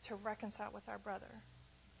ready to reconcile with our brother,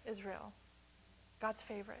 Israel, God's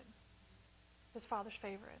favorite, his father's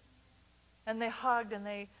favorite. And they hugged and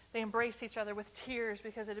they embraced each other with tears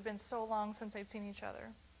because it had been so long since they'd seen each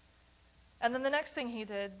other. And then the next thing he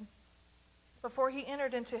did, before he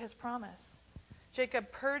entered into his promise,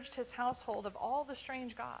 Jacob purged his household of all the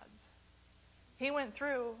strange gods. He went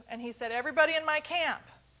through and he said, everybody in my camp,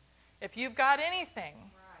 if you've got anything,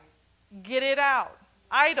 get it out.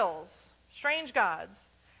 Idols, strange gods.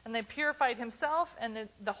 And they purified himself and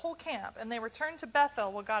the whole camp. And they returned to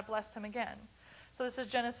Bethel where God blessed him again. So this is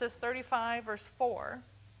Genesis 35, verse 4.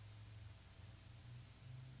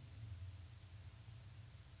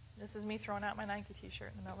 This is me throwing out my Nike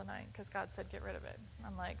t-shirt in the middle of the night because God said get rid of it.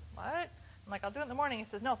 I'm like, what? I'm like, I'll do it in the morning. He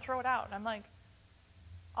says, no, throw it out. And I'm like,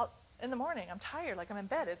 in the morning, I'm tired. Like, I'm in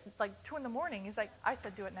bed. It's like 2 in the morning. He's like, I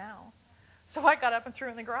said do it now. So I got up and threw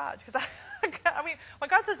it in the garage because I mean, when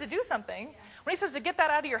God says to do something, when he says to get that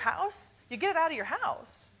out of your house, you get it out of your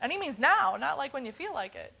house. And he means now, not like when you feel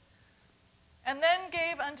like it. And then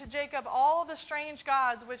gave unto Jacob all the strange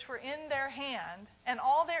gods which were in their hand, and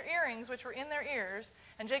all their earrings which were in their ears,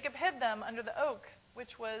 and Jacob hid them under the oak,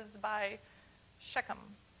 which was by Shechem.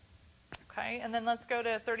 Okay, and then let's go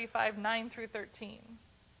to 35, 9 through 13.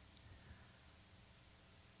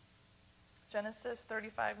 Genesis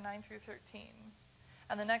 35, 9 through 13.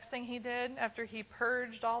 And the next thing he did, after he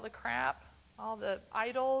purged all the crap, all the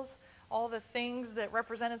idols, all the things that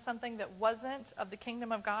represented something that wasn't of the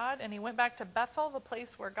kingdom of God, and he went back to Bethel, the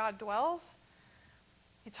place where God dwells,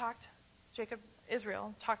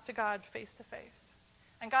 Israel talked to God face to face.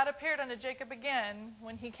 And God appeared unto Jacob again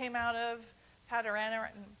when he came out of Padanaram,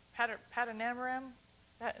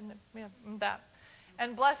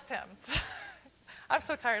 and blessed him. I'm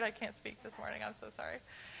so tired I can't speak this morning. I'm so sorry.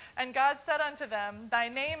 And God said unto them, thy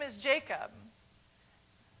name is Jacob.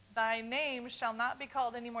 Thy name shall not be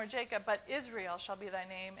called any more Jacob, but Israel shall be thy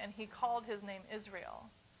name. And he called his name Israel.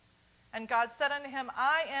 And God said unto him,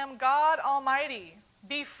 I am God Almighty.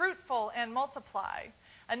 Be fruitful and multiply.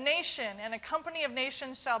 A nation and a company of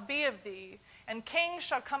nations shall be of thee, and kings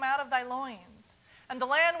shall come out of thy loins. And the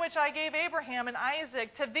land which I gave Abraham and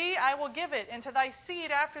Isaac, to thee I will give it, and to thy seed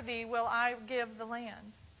after thee will I give the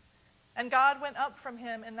land. And God went up from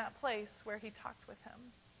him in that place where he talked with him.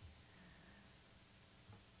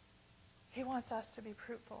 He wants us to be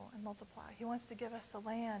fruitful and multiply. He wants to give us the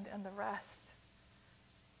land and the rest.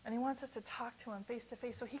 And he wants us to talk to him face to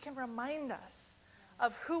face so he can remind us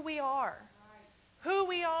of who we are. Who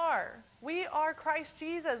we are. We are Christ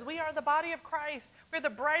Jesus. We are the body of Christ. We're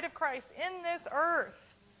the bride of Christ in this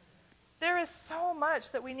earth. There is so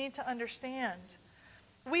much that we need to understand.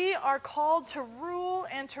 We are called to rule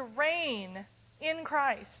and to reign in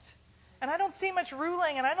Christ. And I don't see much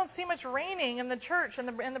ruling and I don't see much reigning in the church and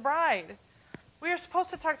the bride. We are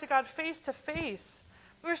supposed to talk to God face to face.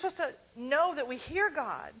 We're supposed to know that we hear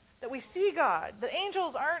God, that we see God, that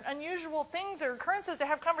angels aren't unusual things or occurrences to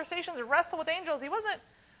have conversations or wrestle with angels. It was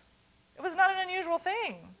not an unusual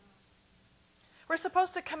thing. We're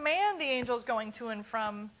supposed to command the angels going to and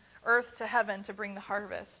from earth to heaven to bring the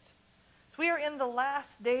harvest. So we are in the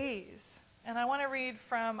last days. And I want to read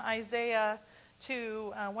from Isaiah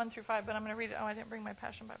 2, 1 through 5, but I'm going to read it. Oh, I didn't bring my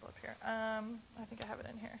Passion Bible up here. I think I have it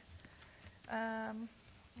in here.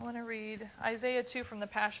 I want to read Isaiah 2 from the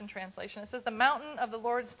Passion Translation. It says, "The mountain of the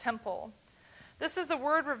Lord's temple. This is the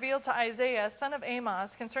word revealed to Isaiah, son of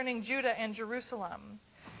Amos, concerning Judah and Jerusalem.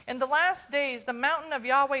 In the last days, the mountain of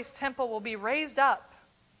Yahweh's temple will be raised up."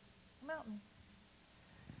 Mountain.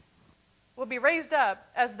 Will be raised up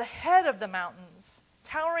as the head of the mountains,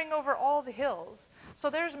 towering over all the hills. So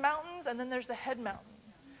there's mountains, and then there's the head mountain.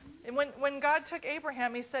 And when God took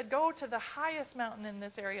Abraham, he said, go to the highest mountain in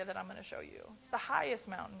this area that I'm going to show you. It's the highest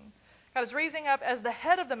mountain. God is raising up as the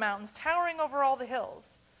head of the mountains, towering over all the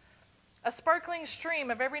hills. A sparkling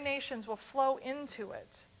stream of every nation will flow into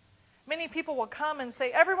it. Many people will come and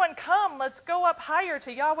say, everyone come, let's go up higher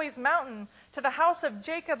to Yahweh's mountain, to the house of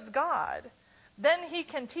Jacob's God. Then he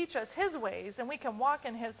can teach us his ways, and we can walk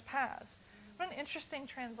in his paths. What an interesting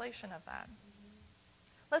translation of that.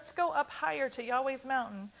 Let's go up higher to Yahweh's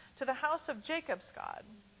mountain, to the house of Jacob's God,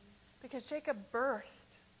 because Jacob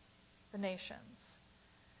birthed the nations.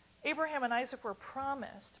 Abraham and Isaac were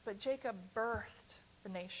promised, but Jacob birthed the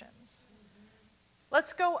nations.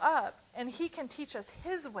 Let's go up, and he can teach us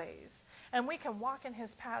his ways, and we can walk in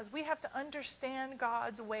his paths. We have to understand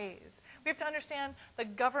God's ways. We have to understand the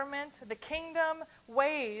government, the kingdom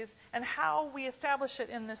ways, and how we establish it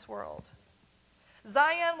in this world.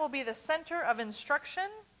 Zion will be the center of instruction.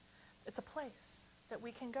 It's a place that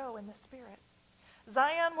we can go in the Spirit.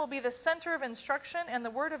 Zion will be the center of instruction, and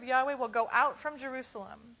the word of Yahweh will go out from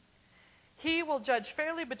Jerusalem. He will judge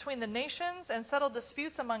fairly between the nations and settle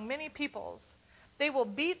disputes among many peoples. They will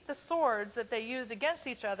beat the swords that they used against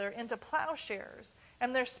each other into plowshares,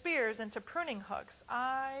 and their spears into pruning hooks.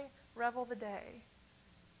 I revel the day.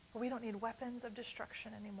 We don't need weapons of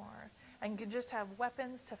destruction anymore, and can just have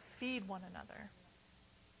weapons to feed one another.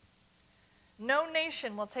 No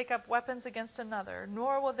nation will take up weapons against another,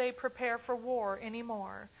 nor will they prepare for war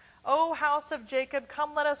anymore. O house of Jacob,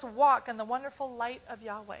 come let us walk in the wonderful light of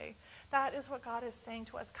Yahweh. That is what God is saying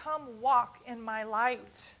to us. Come walk in my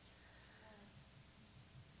light.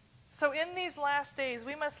 So in these last days,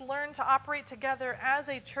 we must learn to operate together as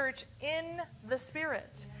a church in the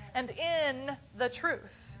Spirit and in the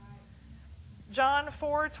truth. John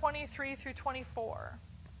 4:23 through 24.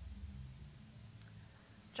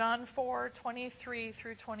 John 4:23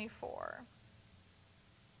 through 24.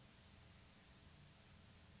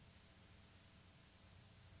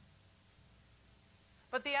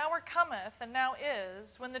 But the hour cometh, and now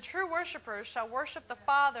is, when the true worshipers shall worship the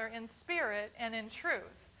Father in spirit and in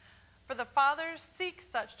truth. For the Father seeks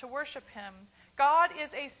such to worship him. God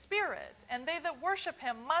is a spirit, and they that worship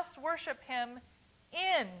him must worship him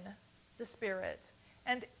in the Spirit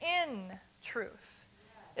and in truth.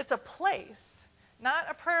 It's a place, not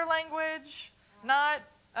a prayer language, not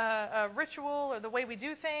a ritual or the way we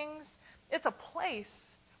do things. It's a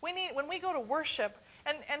place. When we go to worship,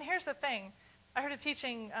 and here's the thing. I heard a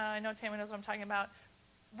teaching, I know Tammy knows what I'm talking about.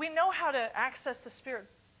 We know how to access the Spirit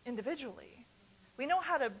individually. We know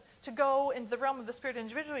how to go into the realm of the Spirit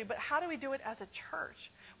individually, but how do we do it as a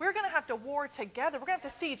church? We're going to have to war together. We're going to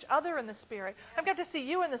have to see each other in the Spirit. I'm going to have to see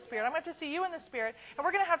you in the Spirit. I'm going to have to see you in the Spirit. And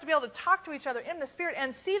we're going to have to be able to talk to each other in the Spirit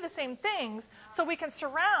and see the same things so we can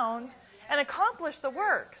surround and accomplish the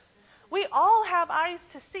works. We all have eyes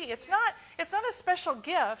to see. It's not a special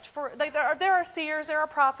gift for, like, there are seers, there are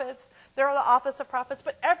prophets, there are the office of prophets,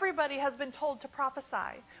 but everybody has been told to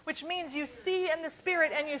prophesy, which means you see in the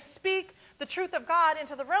Spirit and you speak the truth of God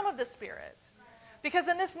into the realm of the Spirit. Because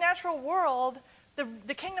in this natural world,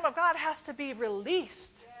 the kingdom of God has to be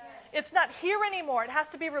released. It's not here anymore. It has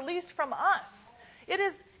to be released from us.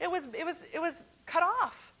 It was cut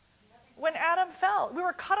off. When Adam fell, we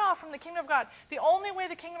were cut off from the kingdom of God. The only way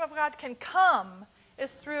the kingdom of God can come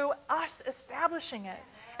is through us establishing it.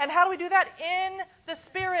 And how do we do that? In the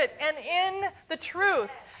Spirit and in the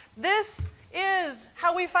truth. This is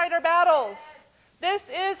how we fight our battles. This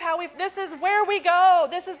is where we go.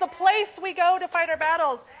 This is the place we go to fight our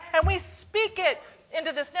battles. And we speak it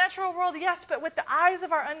into this natural world, yes, but with the eyes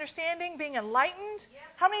of our understanding being enlightened.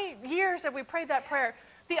 How many years have we prayed that prayer?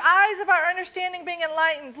 The eyes of our understanding being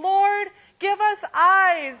enlightened. Lord, give us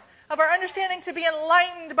eyes of our understanding to be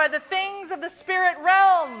enlightened by the things of the Spirit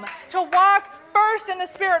realm. To walk first in the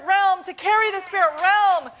Spirit realm, to carry the Spirit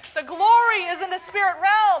realm. The glory is in the Spirit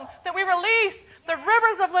realm that we release. The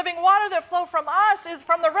rivers of living water that flow from us is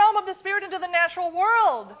from the realm of the Spirit into the natural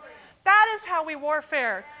world. That is how we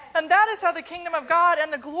warfare. And that is how the kingdom of God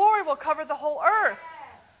and the glory will cover the whole earth.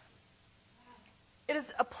 It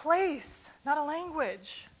is a place, not a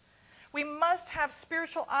language. We must have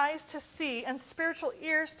spiritual eyes to see and spiritual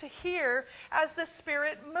ears to hear as the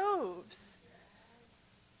Spirit moves.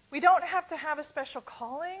 We don't have to have a special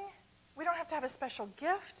calling. We don't have to have a special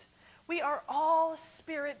gift. We are all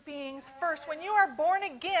spirit beings first. When you are born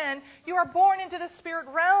again, you are born into the spirit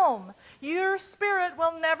realm. Your spirit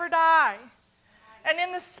will never die. And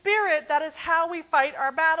in the Spirit, that is how we fight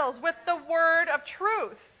our battles, with the word of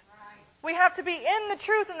truth. We have to be in the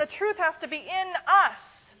truth, and the truth has to be in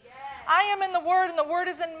us. I am in the Word, and the Word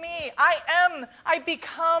is in me. I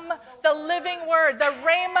become the living Word, the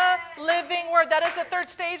Rhema living Word. That is the third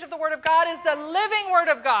stage of the Word of God, is the living Word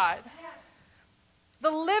of God.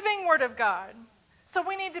 The living Word of God. So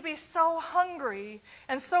we need to be so hungry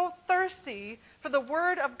and so thirsty for the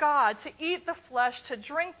Word of God, to eat the flesh, to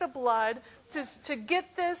drink the blood, to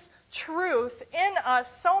get this truth in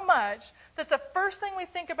us so much that's the first thing we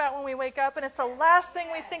think about when we wake up, and it's the last thing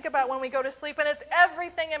we think about when we go to sleep, and it's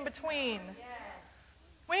everything in between.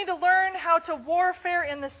 We need to learn how to warfare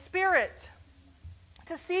in the Spirit,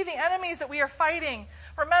 to see the enemies that we are fighting.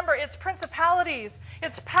 Remember, it's principalities,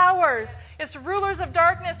 it's powers, it's rulers of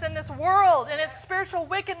darkness in this world, and it's spiritual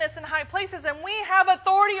wickedness in high places, and we have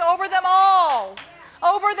authority over them all.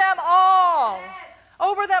 Over them all.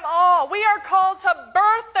 Over them all. We are called to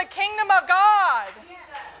birth the kingdom of God.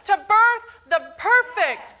 To birth the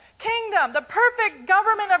perfect kingdom, the perfect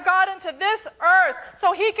government of God into this earth,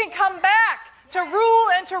 so He can come back to rule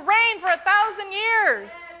and to reign for 1,000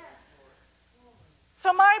 years.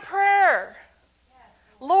 So my prayer,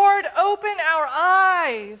 Lord, open our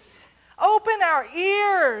eyes, open our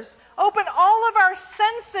ears, open all of our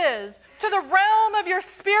senses to the realm of your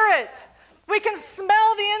Spirit. We can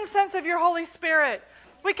smell the incense of your Holy Spirit.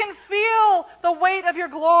 We can feel the weight of your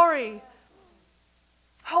glory.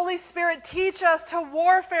 Holy Spirit, teach us to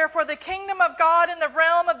warfare for the kingdom of God in the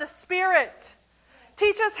realm of the Spirit.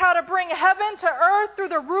 Teach us how to bring heaven to earth through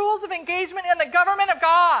the rules of engagement in the government of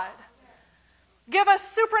God. Give us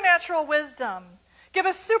supernatural wisdom. Give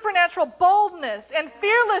us supernatural boldness and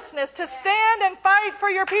fearlessness to stand and fight for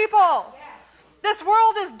your people. This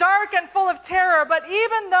world is dark and full of terror, but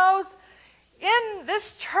even those in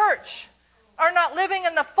this church are not living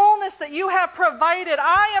in the fullness that you have provided.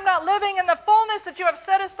 I am not living in the fullness that you have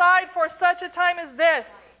set aside for such a time as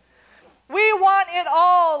this. We want it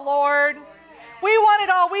all, Lord. We want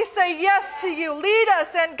it all. We say yes to you. Lead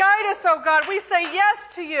us and guide us, oh God. We say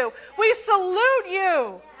yes to you. We salute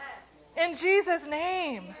you in Jesus'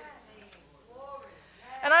 name.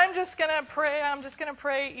 And I'm just going to pray. I'm just going to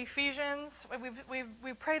pray Ephesians.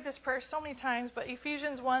 We've prayed this prayer so many times, but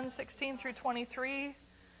Ephesians 1:16 through 23.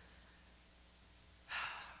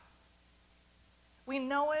 We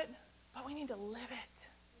know it, but we need to live it.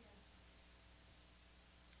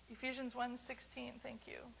 Ephesians 1:16, thank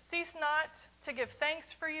you. Cease not to give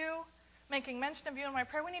thanks for you, making mention of you in my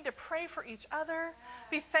prayer. We need to pray for each other,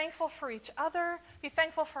 be thankful for each other, be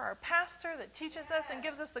thankful for our pastor that teaches us and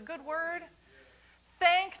gives us the good word.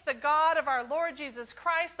 Thank the God of our Lord Jesus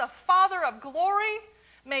Christ, the Father of glory,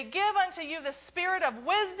 may give unto you the spirit of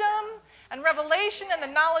wisdom and revelation and the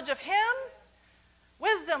knowledge of Him.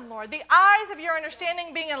 Wisdom, Lord, the eyes of your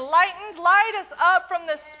understanding being enlightened. Light us up from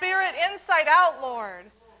the Spirit inside out, Lord,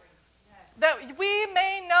 that we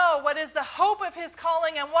may know what is the hope of His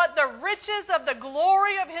calling and what the riches of the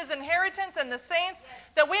glory of His inheritance in the saints,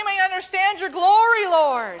 that we may understand your glory,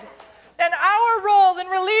 Lord, and our role in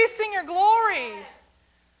releasing your glory.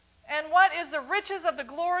 And what is the riches of the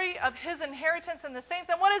glory of His inheritance in the saints,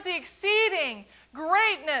 and what is the exceeding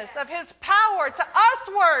greatness of His power to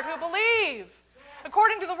usward who believe,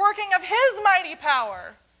 according to the working of His mighty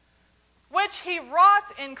power, which He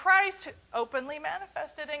wrought in Christ, openly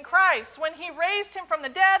manifested in Christ, when He raised Him from the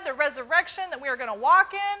dead, the resurrection that we are going to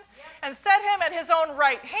walk in, and set Him at His own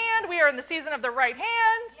right hand. We are in the season of the right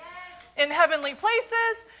hand, in heavenly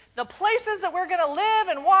places, the places that we're going to live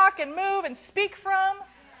and walk and move and speak from,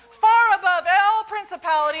 far above all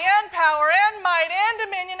principality and power and might and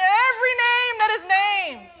dominion and every name that is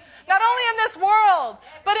named, not only in this world,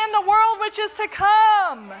 but in the world which is to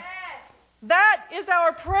come. Yes. That is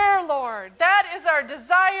our prayer, Lord. That is our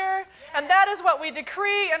desire, and that is what we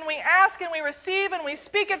decree and we ask and we receive and we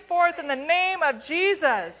speak it forth in the name of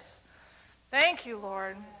Jesus. Thank you,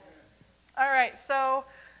 Lord. All right, so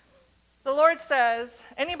the Lord says,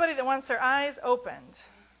 anybody that wants their eyes opened,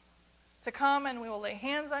 to come and we will lay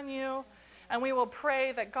hands on you and we will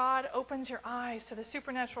pray that God opens your eyes to the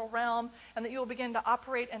supernatural realm and that you will begin to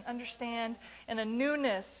operate and understand in a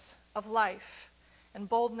newness of life and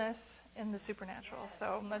boldness in the supernatural.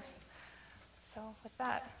 So with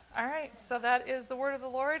that, all right. So that is the word of the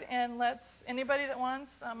Lord, and anybody that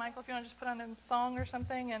wants, Michael, if you want to just put on a song or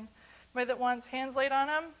something and Everybody that wants hands laid on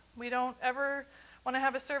them, we don't ever want to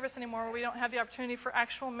have a service anymore where we don't have the opportunity for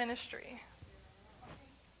actual ministry.